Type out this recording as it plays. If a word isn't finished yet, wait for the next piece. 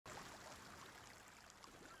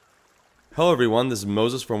Hello everyone, this is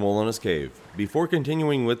Moses from Wilona's Cave. Before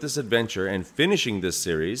continuing with this adventure and finishing this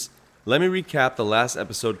series, let me recap the last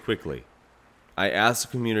episode quickly. I asked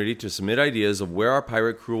the community to submit ideas of where our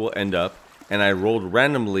pirate crew will end up, and I rolled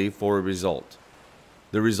randomly for a result.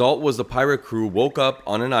 The result was the pirate crew woke up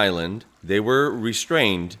on an island, they were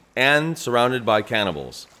restrained, and surrounded by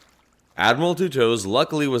cannibals. Admiral Two Toes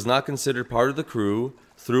luckily was not considered part of the crew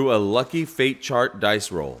through a lucky fate chart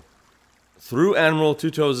dice roll. Through Admiral Two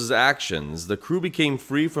Toes' actions, the crew became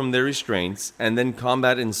free from their restraints, and then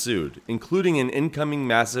combat ensued, including an incoming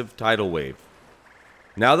massive tidal wave.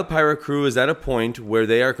 Now the pirate crew is at a point where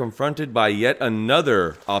they are confronted by yet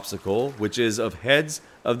another obstacle, which is of heads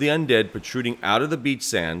of the undead protruding out of the beach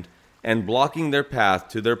sand and blocking their path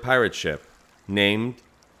to their pirate ship, named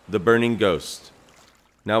the Burning Ghost.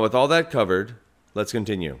 Now with all that covered, let's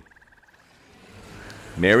continue.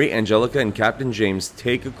 Mary, Angelica, and Captain James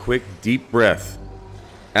take a quick, deep breath.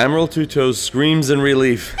 Admiral Two Toes screams in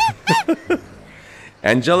relief.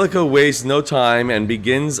 Angelica wastes no time and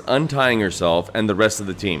begins untying herself and the rest of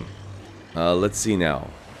the team. Let's see now.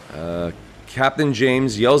 Captain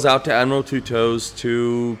James yells out to Admiral Two Toes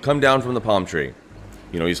to come down from the palm tree.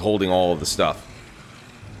 You know, he's holding all of the stuff.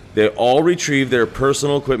 They all retrieve their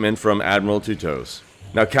personal equipment from Admiral Two Toes.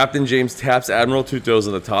 Now, Captain James taps Admiral Two Toes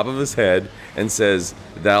on the top of his head and says,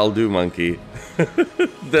 "That'll do, monkey."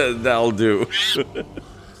 That'll do.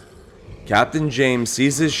 Captain James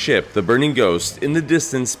sees his ship, the Burning Ghost, in the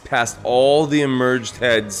distance past all the emerged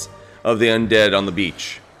heads of the undead on the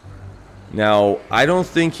beach. Now, I don't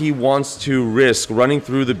think he wants to risk running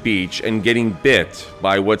through the beach and getting bit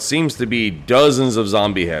by what seems to be dozens of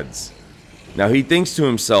zombie heads. Now he thinks to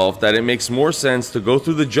himself that it makes more sense to go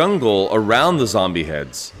through the jungle around the zombie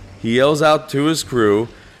heads. He yells out to his crew,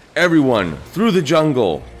 "Everyone, through the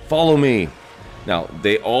jungle, follow me." Now,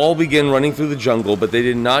 they all begin running through the jungle, but they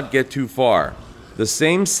did not get too far. The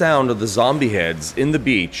same sound of the zombie heads in the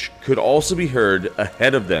beach could also be heard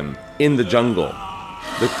ahead of them in the jungle.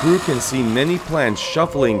 The crew can see many plants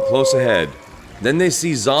shuffling close ahead. Then they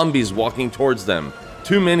see zombies walking towards them,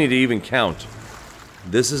 too many to even count.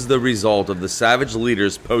 This is the result of the savage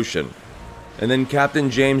leader's potion. And then Captain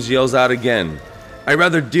James yells out again, "I'd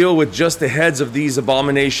rather deal with just the heads of these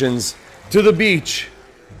abominations. To the beach!"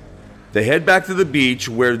 They head back to the beach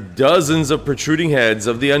where dozens of protruding heads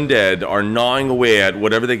of the undead are gnawing away at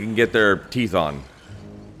whatever they can get their teeth on.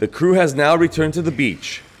 The crew has now returned to the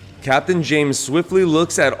beach. Captain James swiftly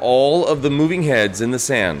looks at all of the moving heads in the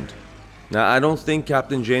sand. Now, I don't think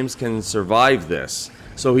Captain James can survive this.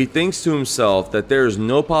 So he thinks to himself that there is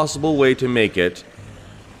no possible way to make it.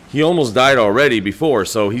 He almost died already before,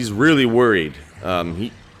 so he's really worried.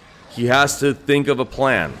 He has to think of a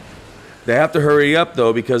plan. They have to hurry up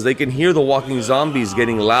though, because they can hear the walking zombies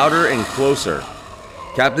getting louder and closer.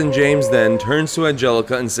 Captain James then turns to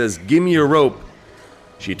Angelica and says, "Give me your rope."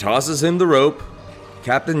 She tosses him the rope.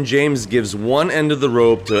 Captain James gives one end of the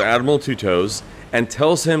rope to Admiral Two Toes and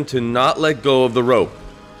tells him to not let go of the rope.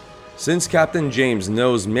 Since Captain James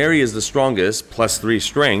knows Mary is the strongest, +3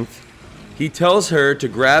 strength, he tells her to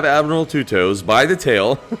grab Admiral Two Toes by the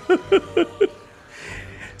tail,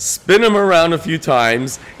 spin him around a few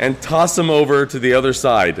times, and toss him over to the other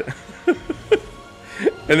side.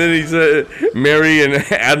 And then he said, Mary and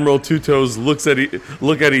Admiral Two Toes look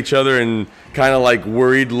at each other and kind of like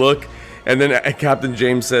worried look. And then Captain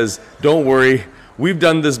James says, "Don't worry, we've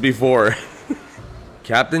done this before."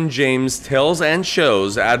 Captain James tells and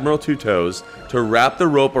shows Admiral Two Toes to wrap the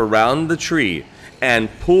rope around the tree and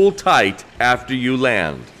pull tight after you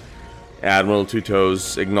land. Admiral Two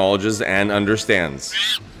Toes acknowledges and understands.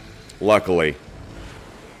 Luckily.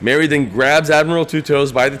 Mary then grabs Admiral Two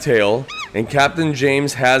Toes by the tail, and Captain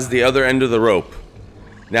James has the other end of the rope.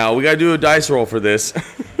 Now, we gotta do a dice roll for this.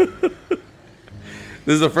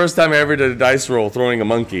 This is the first time I ever did a dice roll throwing a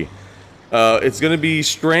monkey. It's going to be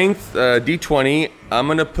strength, D20. I'm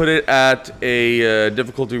going to put it at a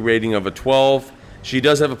difficulty rating of a 12. She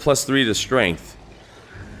does have a +3 to strength.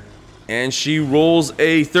 And she rolls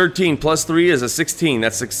a 13. +3 is a 16.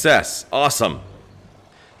 That's success. Awesome.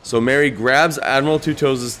 So Mary grabs Admiral Two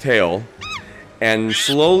Toes' tail and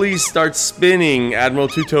slowly starts spinning Admiral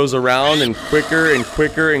Two Toes around and quicker and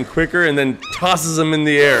quicker and quicker, and then tosses him in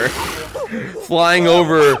the air, flying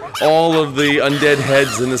over all of the undead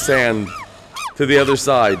heads in the sand to the other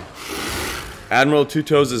side. Admiral Two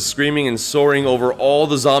Toes is screaming and soaring over all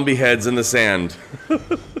the zombie heads in the sand.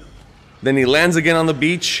 Then he lands again on the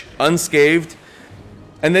beach, unscathed,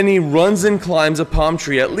 and then he runs and climbs a palm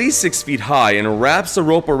tree at least 6 feet high and wraps the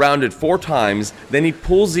rope around it 4 times. Then he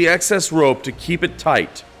pulls the excess rope to keep it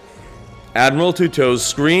tight. Admiral Two Toes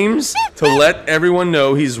screams to let everyone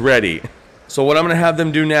know he's ready. So what I'm going to have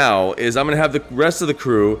them do now is I'm going to have the rest of the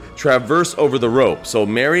crew traverse over the rope. So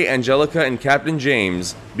Mary, Angelica, and Captain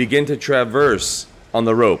James begin to traverse on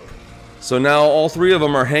the rope. So now all three of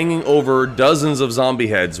them are hanging over dozens of zombie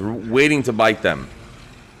heads, waiting to bite them.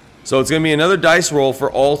 So it's going to be another dice roll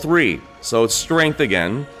for all three. So it's strength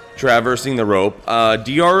again, traversing the rope.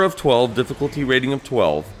 DR of 12, difficulty rating of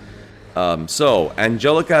 12. So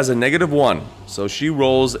Angelica has a -1. So she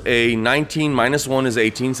rolls a 19, -1 is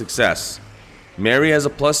 18, success. Mary has a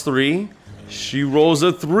 +3. She rolls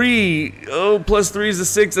a 3. Oh, +3 is a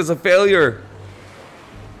 6. That's a failure.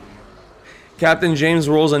 Captain James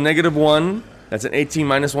rolls a -1. That's an 18,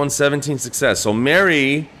 -1, 17, success.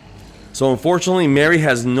 So unfortunately, Mary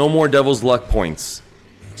has no more Devil's Luck points.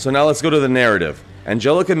 So now let's go to the narrative.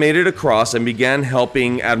 Angelica made it across and began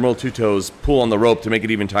helping Admiral Two Toes pull on the rope to make it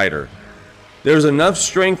even tighter. There's enough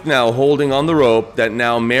strength now holding on the rope that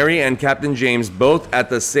now Mary and Captain James both at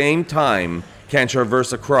the same time can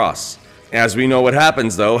traverse across. As we know what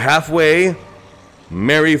happens though, halfway,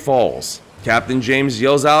 Mary falls. Captain James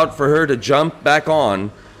yells out for her to jump back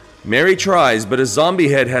on. Mary tries, but a zombie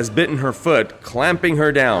head has bitten her foot, clamping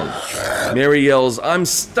her down. Mary yells, "I'm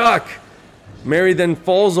stuck!" Mary then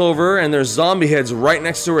falls over and there's zombie heads right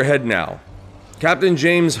next to her head now. Captain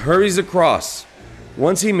James hurries across.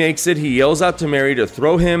 Once he makes it, he yells out to Mary to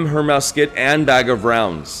throw him her musket and bag of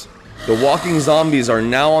rounds. The walking zombies are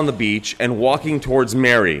now on the beach and walking towards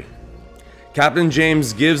Mary. Captain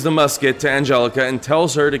James gives the musket to Angelica and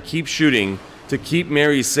tells her to keep shooting to keep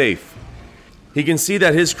Mary safe. He can see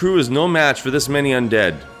that his crew is no match for this many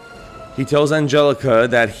undead. He tells Angelica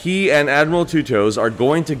that he and Admiral Two Toes are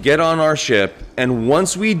going to get on our ship, and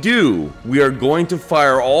once we do, we are going to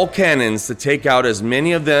fire all cannons to take out as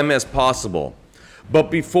many of them as possible. But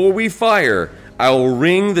before we fire, I will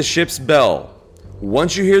ring the ship's bell.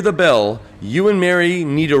 Once you hear the bell, you and Mary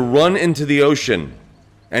need to run into the ocean.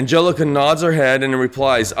 Angelica nods her head and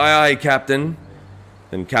replies, "Aye, aye, Captain."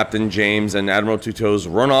 Then Captain James and Admiral Two Toes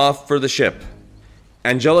run off for the ship.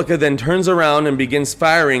 Angelica then turns around and begins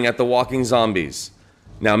firing at the walking zombies.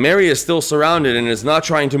 Now Mary is still surrounded and is not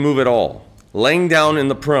trying to move at all, laying down in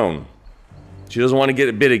the prone. She doesn't want to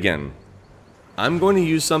get bit again. I'm going to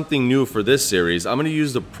use something new for this series. I'm going to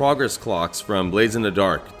use the progress clocks from Blades in the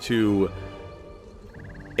Dark to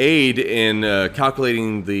aid in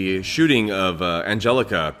calculating the shooting of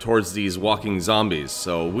Angelica towards these walking zombies.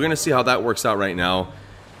 So we're going to see how that works out right now.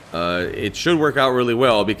 It should work out really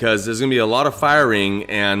well because there's going to be a lot of firing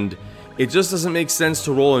and it just doesn't make sense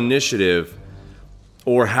to roll initiative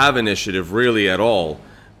or have initiative really at all.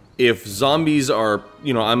 If zombies are,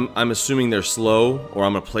 you know, I'm assuming they're slow, or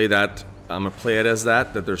I'm going to play it as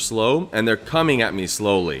that they're slow and they're coming at me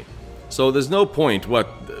slowly. So there's no point.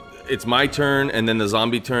 It's my turn and then the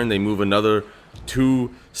zombie turn, they move another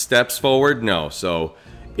 2 steps forward? No. So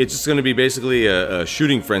it's just going to be basically a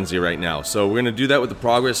shooting frenzy right now. So we're going to do that with the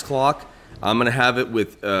progress clock. I'm going to have it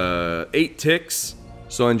with 8 ticks.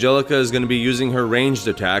 So Angelica is going to be using her ranged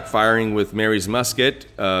attack, firing with Mary's musket.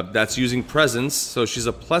 That's using presence, so she's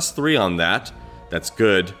a +3 on that. That's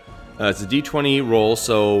good. It's a d20 roll,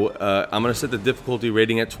 so I'm going to set the difficulty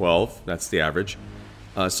rating at 12. That's the average.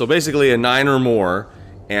 So basically a 9 or more,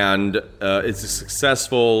 and it's a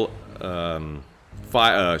successful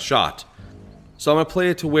shot. So I'm going to play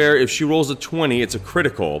it to where if she rolls a 20, it's a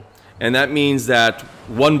critical, and that means that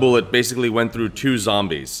 1 bullet basically went through 2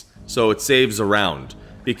 zombies. So it saves a round.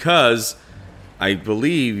 Because I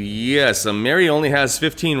believe, yes, Mary only has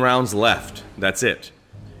 15 rounds left. That's it.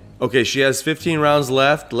 Okay, she has 15 rounds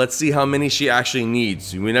left. Let's see how many she actually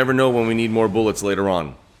needs. We never know when we need more bullets later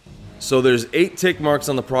on. So there's 8 tick marks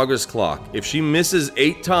on the progress clock. If she misses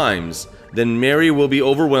 8 times, then Mary will be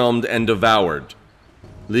overwhelmed and devoured,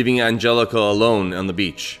 leaving Angelica alone on the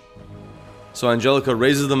beach. So Angelica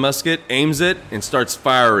raises the musket, aims it, and starts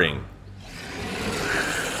firing.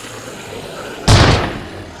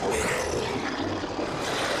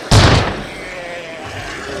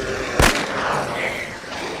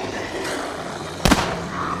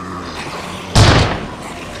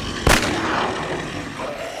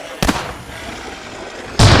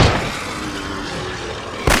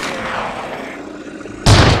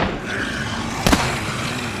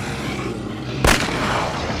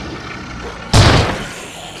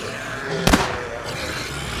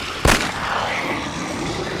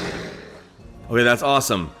 Okay, that's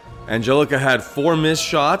awesome. Angelica had 4 missed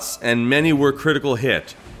shots, and many were critical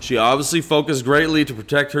hit. She obviously focused greatly to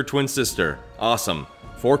protect her twin sister. Awesome.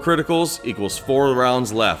 4 criticals equals 4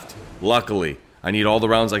 rounds left. Luckily, I need all the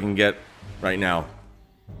rounds I can get right now.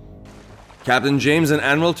 Captain James and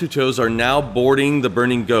Admiral Two Toes are now boarding the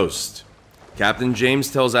Burning Ghost. Captain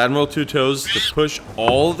James tells Admiral Two Toes to push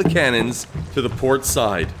all the cannons to the port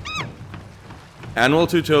side. Admiral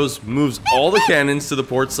Two Toes moves all the cannons to the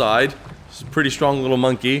port side. He's a pretty strong little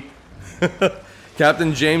monkey.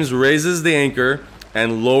 Captain James raises the anchor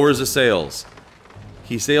and lowers the sails.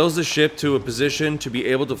 He sails the ship to a position to be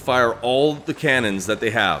able to fire all the cannons that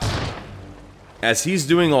they have. As he's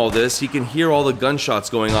doing all this, he can hear all the gunshots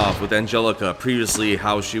going off with Angelica, previously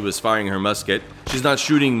how she was firing her musket. She's not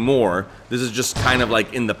shooting more. This is just kind of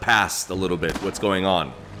like in the past a little bit, what's going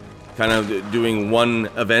on. Kind of doing one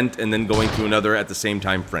event and then going to another at the same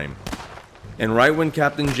time frame. And right when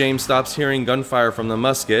Captain James stops hearing gunfire from the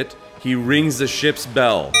musket, he rings the ship's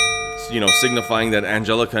bell, you know, signifying that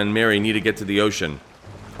Angelica and Mary need to get to the ocean,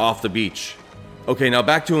 off the beach. Okay, now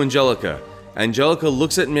back to Angelica. Angelica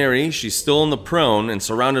looks at Mary. She's still in the prone and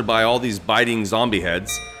surrounded by all these biting zombie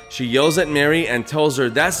heads. She yells at Mary and tells her,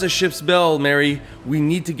 "That's the ship's bell, Mary. We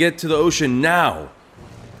need to get to the ocean now."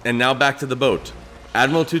 And now back to the boat.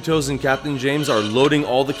 Admiral Two Toes and Captain James are loading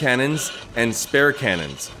all the cannons and spare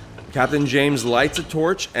cannons. Captain James lights a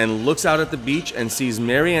torch and looks out at the beach and sees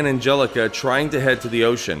Mary and Angelica trying to head to the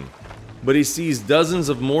ocean. But he sees dozens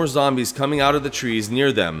of more zombies coming out of the trees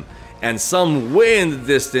near them, and some way in the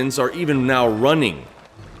distance are even now running.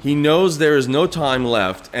 He knows there is no time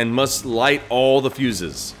left and must light all the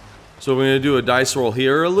fuses. So we're going to do a dice roll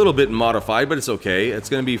here, a little bit modified, but it's okay. It's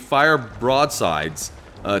going to be fire broadsides.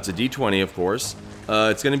 It's a d20, of course.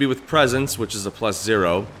 It's going to be with presence, which is a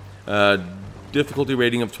 +0. Difficulty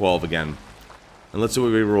rating of 12 again. And let's see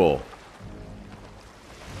what we roll.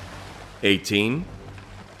 18.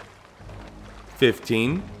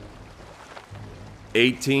 15.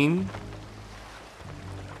 18,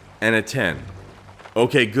 and a 10.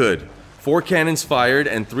 Okay, good. 4 cannons fired,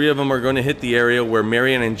 and 3 of them are going to hit the area where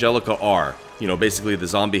Mary and Angelica are. You know, basically the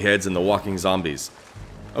zombie heads and the walking zombies.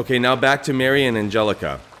 Okay, now back to Mary and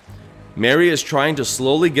Angelica. Mary is trying to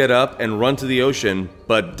slowly get up and run to the ocean,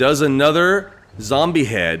 but does another zombie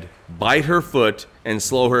head bite her foot and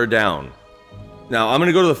slow her down. Now, I'm going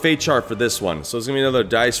to go to the fate chart for this one, so it's going to be another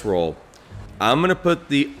dice roll. I'm going to put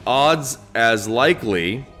the odds as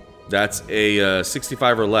likely, that's a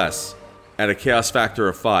 65 or less, at a chaos factor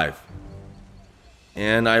of 5.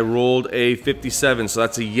 And I rolled a 57, so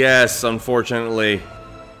that's a yes, unfortunately.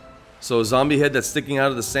 So a zombie head that's sticking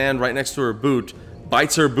out of the sand right next to her boot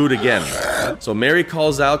bites her boot again. So Mary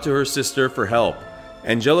calls out to her sister for help.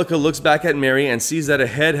 Angelica looks back at Mary and sees that a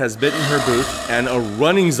head has bitten her boot, and a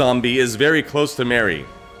running zombie is very close to Mary.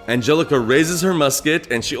 Angelica raises her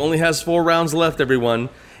musket, and she only has 4 rounds left, everyone,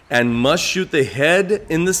 and must shoot the head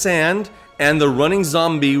in the sand and the running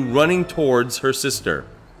zombie running towards her sister.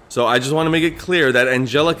 So I just want to make it clear that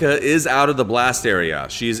Angelica is out of the blast area.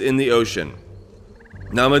 She's in the ocean.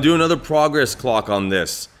 Now I'm going to do another progress clock on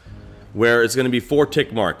this, where it's going to be 4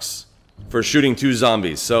 tick marks for shooting 2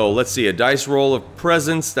 zombies. So let's see, a dice roll of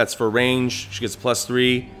presence, that's for range. She gets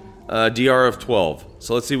 +3, DR of 12.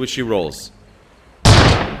 So let's see what she rolls.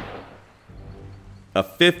 A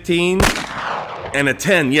 15 and a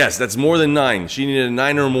 10. Yes, that's more than 9. She needed a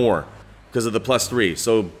 9 or more because of the +3.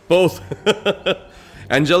 So both.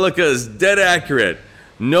 Angelica is dead accurate.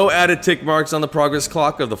 No added tick marks on the progress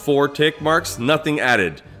clock of the 4 tick marks. Nothing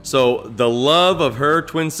added. So the love of her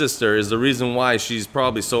twin sister is the reason why she's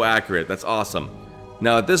probably so accurate. That's awesome.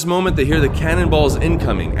 Now at this moment they hear the cannonballs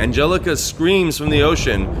incoming. Angelica screams from the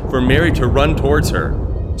ocean for Mary to run towards her.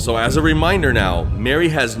 So as a reminder now, Mary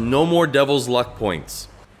has no more Devil's Luck points.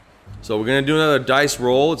 So we're going to do another dice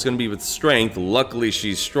roll. It's going to be with strength. Luckily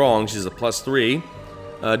she's strong. She's a +3.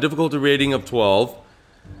 Difficulty rating of 12.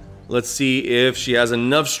 Let's see if she has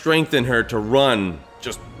enough strength in her to run.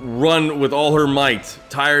 Just run with all her might,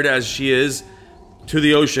 tired as she is, to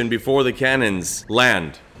the ocean before the cannons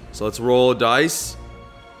land. So let's roll a dice.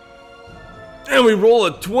 And we roll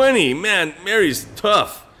a 20. Man, Mary's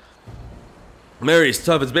tough. Mary's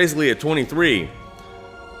tough. It's basically a 23.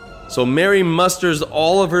 So Mary musters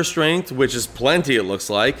all of her strength, which is plenty it looks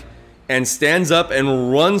like, and stands up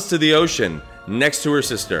and runs to the ocean next to her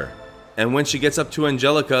sister. And when she gets up to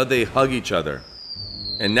Angelica, they hug each other.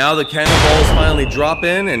 And now the cannonballs finally drop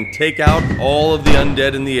in and take out all of the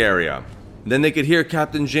undead in the area. Then they could hear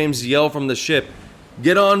Captain James yell from the ship,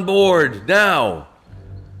 "Get on board, now!"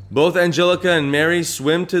 Both Angelica and Mary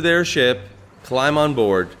swim to their ship, climb on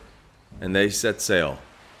board, and they set sail.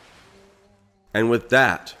 And with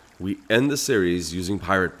that, we end the series using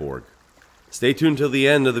Pirate Borg. Stay tuned till the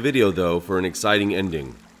end of the video though for an exciting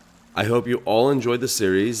ending. I hope you all enjoyed the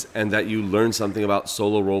series and that you learned something about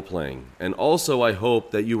solo role-playing, and also I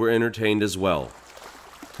hope that you were entertained as well.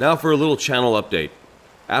 Now for a little channel update.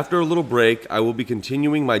 After a little break, I will be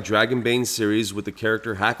continuing my Dragonbane series with the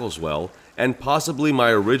character Hackleswell, and possibly my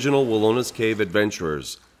original Wilona's Cave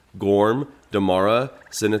adventurers, Gorm, Damara,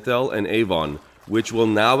 Sinethel, and Avon, which will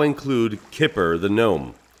now include Kipper the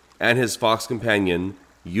Gnome, and his fox companion,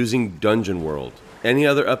 using Dungeon World. Any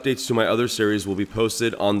other updates to my other series will be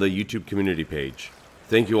posted on the YouTube community page.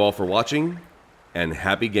 Thank you all for watching, and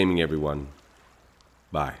happy gaming everyone.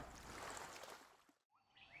 Bye.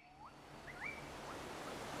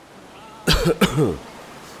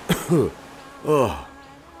 Oh,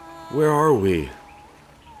 where are we?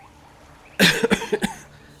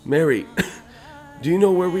 Mary, do you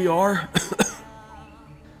know where we are?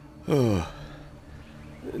 Oh,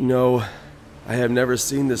 no, I have never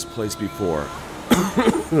seen this place before.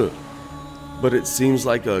 But it seems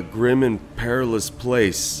like a grim and perilous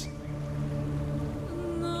place.